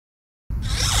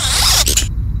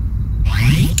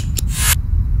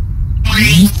How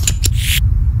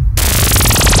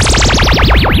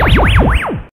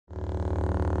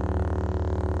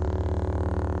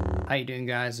you doing,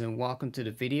 guys, and welcome to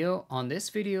the video. On this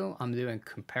video, I'm doing a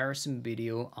comparison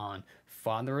video on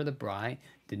Father of the Bride,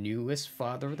 the newest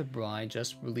Father of the Bride,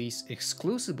 just released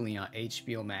exclusively on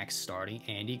HBO Max, starring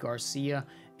Andy Garcia,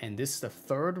 and this is the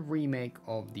third remake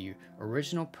of the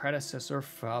original predecessor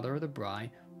Father of the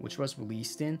Bride, which was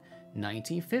released in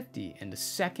 1950, and the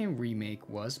second remake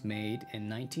was made in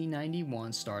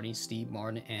 1991, starring Steve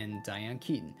Martin and Diane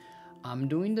Keaton. I'm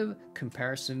doing the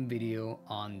comparison video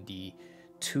on the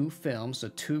two films, the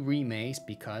two remakes,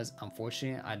 because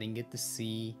unfortunately I didn't get to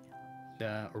see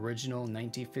the original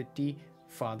 1950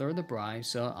 Father of the Bride,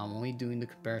 so I'm only doing the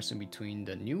comparison between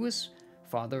the newest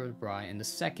Father of the Bride and the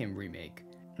second remake,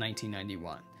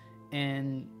 1991.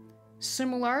 And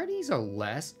similarities are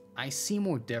less. I see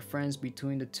more difference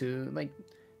between the two. Like,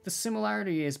 the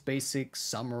similarity is basic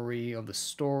summary of the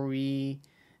story.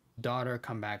 Daughter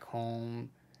come back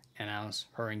home, announce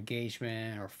her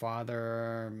engagement, her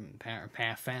father,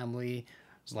 family,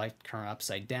 his life turned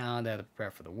upside down, they had to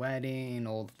prepare for the wedding,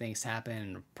 all the things happen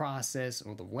in the process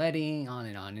of the wedding, on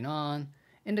and on and on.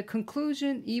 In the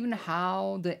conclusion, even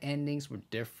how the endings were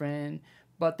different,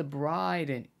 but the bride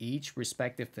in each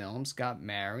respective films got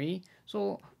married.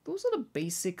 So those are the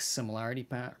basic similarity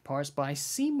parts, but I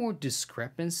see more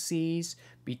discrepancies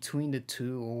between the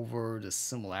two over the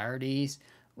similarities.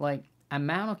 Like,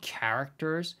 amount of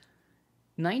characters.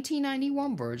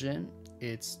 1991 version,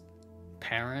 it's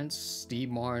parents, Steve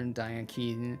Martin, Diane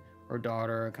Keaton, her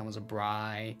daughter comes a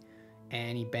bride,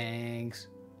 Annie Banks,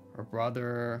 her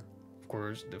brother, of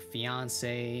course, the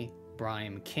fiance,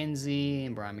 Brian McKenzie,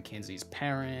 and Brian McKenzie's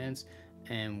parents,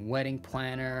 and wedding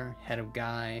planner, head of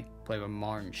guy, played by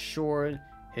Martin Short,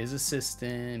 his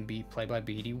assistant, played by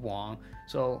B.D. Wong.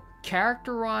 So,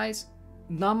 character-wise,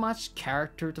 not much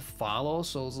character to follow,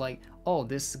 so it's like, oh,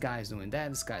 this guy's doing that,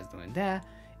 this guy's doing that.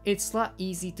 It's not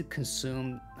easy to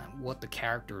consume what the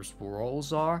characters'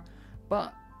 roles are,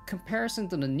 but comparison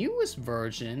to the newest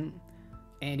version,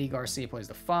 Andy Garcia plays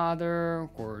the father,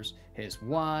 of course, his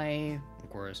wife, of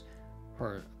course,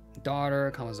 her daughter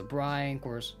comes a bride, of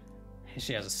course,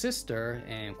 she has a sister,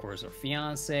 and of course her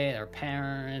fiance, her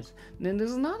parents. Then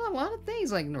there's not a lot of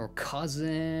things like, her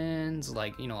cousins,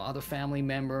 like, other family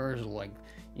members, like,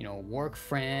 work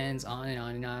friends, on and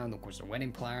on and on. And of course, the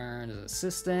wedding planner, the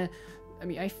assistant. I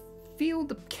mean, I feel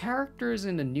the characters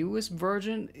in the newest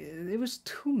version, it was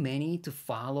too many to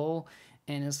follow,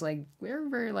 and it's like very,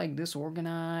 very like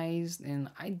disorganized. And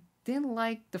I didn't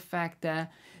like the fact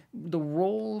that the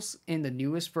roles in the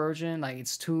newest version, like,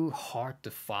 it's too hard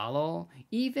to follow.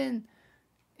 Even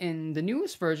in the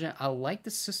newest version, I like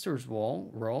the sister's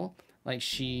role. Like,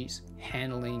 she's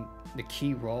handling the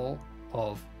key role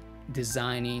of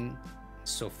designing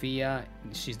Sophia.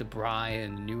 She's the bride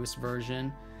in the newest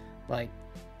version, like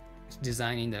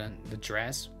designing the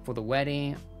dress for the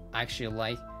wedding. I actually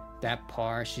like that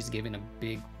part. She's given a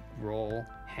big role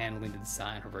handling the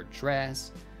design of her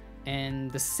dress. And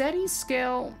the setting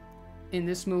scale in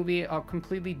this movie are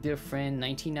completely different.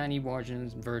 1990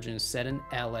 version set in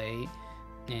LA,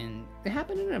 and it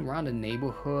happened in around the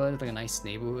neighborhood, like a nice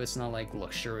neighborhood. It's not like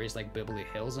luxurious like Beverly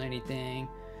Hills or anything.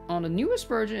 On the newest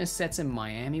version, it sets in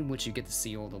Miami, which you get to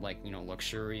see all the, like,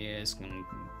 luxurious and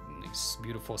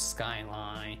beautiful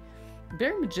skyline.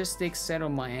 Very majestic set of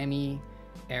Miami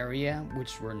area,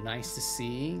 which were nice to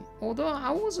see. Although I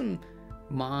wasn't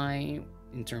mind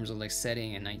in terms of like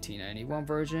setting in 1991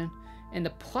 version. And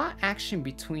the plot action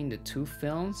between the two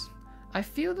films, I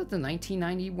feel that the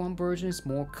 1991 version is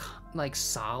more like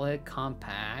solid,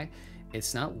 compact.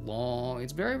 It's not long.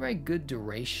 It's very, very good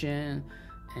duration,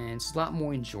 and it's a lot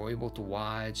more enjoyable to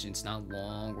watch. It's not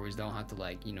long, where you don't have to,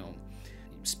 like,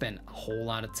 spend a whole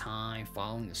lot of time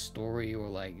following the story, or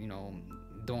like,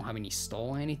 don't have any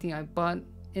stall or anything. But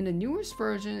in the newest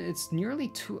version, it's nearly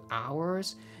 2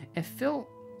 hours. It felt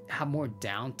have more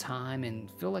downtime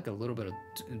and feel like a little bit of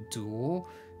dual,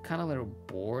 kind of a little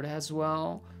bored as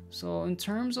well. So in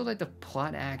terms of like the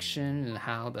plot action and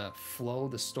how the flow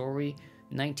of the story,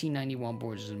 1991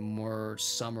 version is more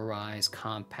summarized,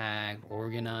 compact,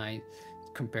 organized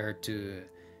compared to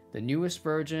the newest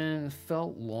version. It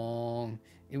felt long.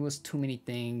 It was too many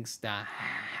things that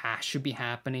should be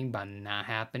happening but not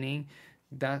happening,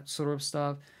 that sort of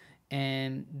stuff.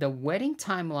 And the wedding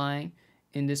timeline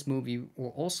in this movie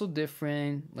were also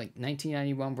different. Like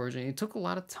 1991 version, it took a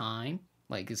lot of time.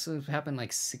 Like, it happened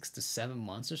like 6 to 7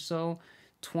 months or so.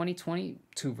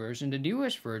 2022 version, the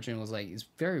newest version, was like, it's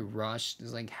very rushed.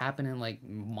 It's like happening like a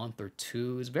month or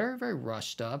two. It's very, very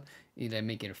rushed up. They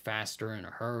make it faster in a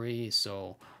hurry.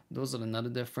 So Those are another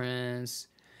difference.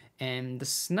 And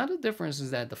another difference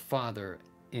is that the father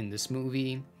in this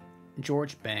movie,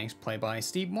 George Banks, played by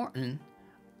Steve Martin,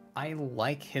 I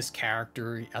like his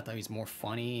character. I thought he's more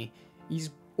funny. He's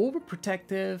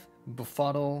overprotective,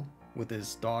 befuddled with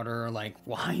his daughter. Like,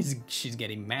 why is she's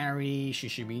getting married? She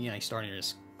should be like starting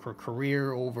her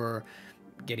career over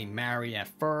getting married at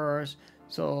first.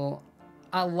 So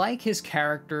I like his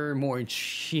character more.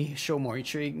 She show more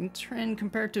intrigue and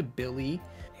compared to Billy,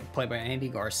 played by Andy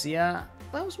Garcia.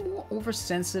 That was more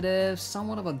oversensitive,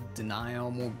 somewhat of a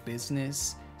denial, more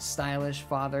business, stylish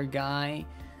father guy.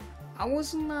 I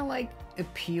wasn't like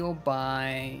appealed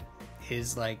by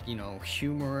his like, you know,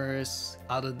 humorous,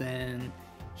 other than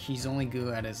he's only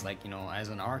good at his like, you know, as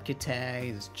an architect,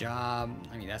 his job.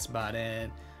 I mean, that's about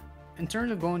it. In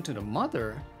terms of going to the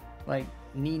mother, like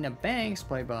Nina Banks,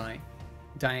 played by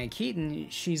Diane Keaton,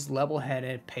 she's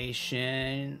level-headed,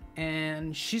 patient,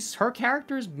 and her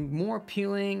character is more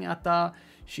appealing. I thought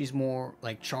she's more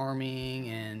like charming,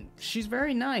 and she's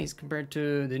very nice compared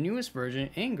to the newest version.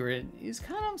 Ingrid is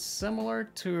kind of similar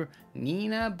to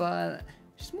Nina, but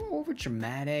she's more over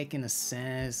dramatic in a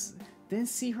sense. Didn't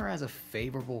see her as a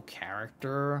favorable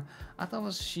character. I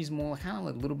thought she's more kind of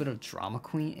like a little bit of drama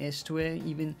queen-ish to it.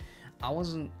 Even I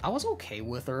was okay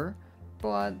with her,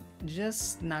 but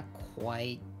just not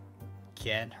quite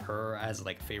get her as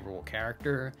like favorable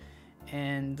character.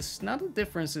 And another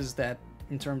difference is that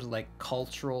in terms of like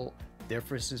cultural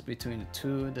differences between the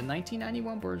two, the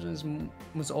 1991 version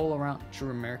was all around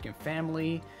true American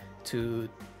family. To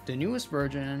the newest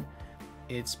version,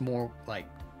 it's more like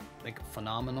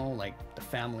phenomenal. Like the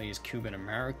family is Cuban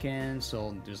American,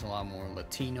 so there's a lot more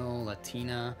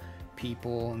Latina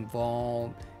people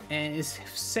involved. And it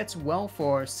sets well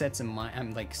for settings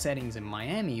in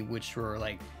Miami, which were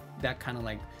like that kind of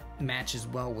like matches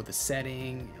well with the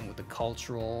setting and with the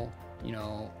cultural, you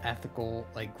know, ethical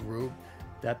like group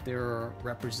that they're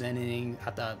representing.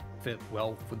 I thought fit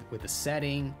well with the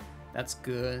setting. That's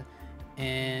good.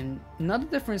 And another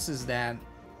difference is that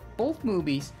both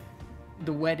movies,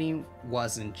 the wedding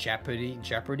was in jeopardy.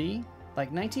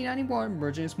 Like 1991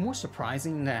 version is more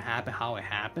surprising that how it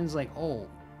happens. Like, oh,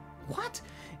 what?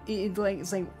 It's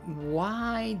like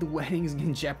why the wedding's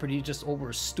in jeopardy just over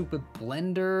a stupid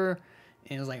blender?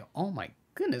 And it's like, oh my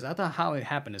goodness, I thought how it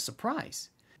happened is surprise.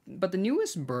 But the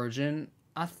newest version,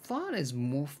 I thought is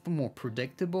more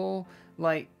predictable.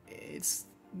 Like it's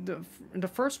the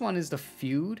first one is the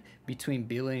feud between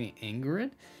Billy and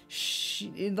Ingrid.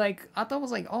 I thought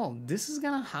was like, oh, this is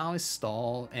gonna how it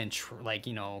stall and like,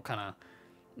 you know, kind of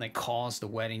like cause the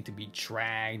wedding to be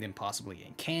dragged and possibly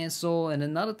get canceled. And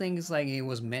another thing is like it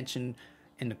was mentioned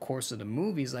in the course of the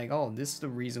movies, like, oh, this is the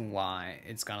reason why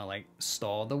it's gonna like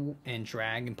stall and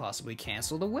drag and possibly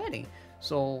cancel the wedding.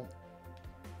 So,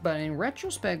 but in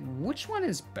retrospect, which one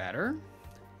is better?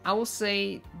 I will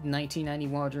say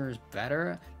 1991 is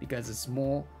better because it's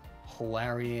more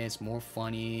hilarious, more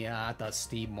funny. I thought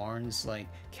Steve Martin's like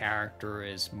character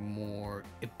is more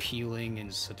appealing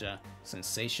and such a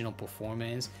sensational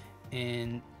performance,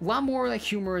 and a lot more like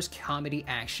humorous comedy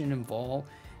action involved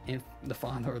in The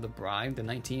Father of the Bride, the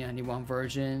 1991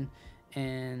 version.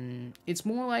 And it's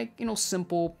more like, you know,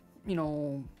 simple, you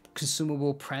know,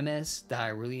 consumable premise that I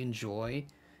really enjoyed.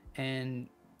 And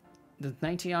the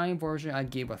 1990 version, I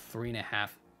gave a 3.5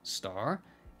 star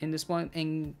in this one.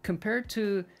 And compared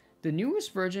to the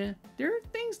newest version, there are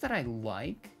things that I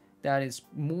like that is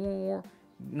more,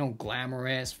 you know,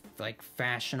 glamorous, like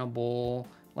fashionable,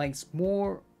 like it's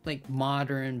more like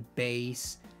modern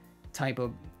base type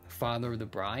of Father of the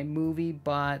Bride movie,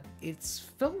 but it's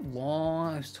felt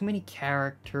long. There's too many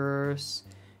characters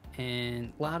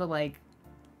and a lot of like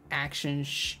action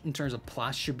in terms of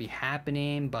plot should be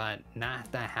happening, but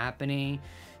not that happening.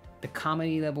 The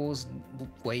comedy level is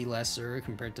way lesser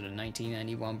compared to the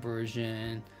 1991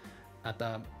 version. I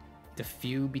thought the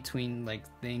feud between like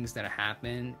things that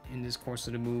happen in this course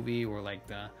of the movie, or like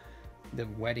the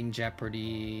wedding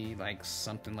jeopardy, like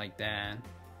something like that,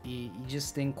 you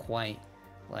just didn't quite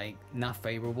like, not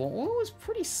favorable. Well, it was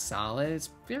pretty solid. It's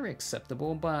very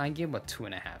acceptable, but I give a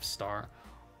 2.5 star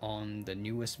on the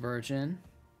newest version.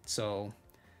 So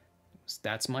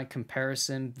that's my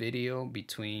comparison video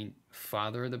between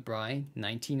Father of the Bride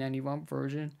 1991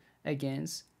 version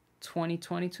against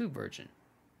 2022 version.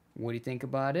 What do you think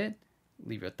about it?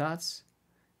 Leave your thoughts.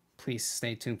 Please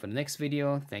stay tuned for the next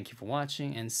video. Thank you for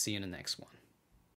watching, and see you in the next one.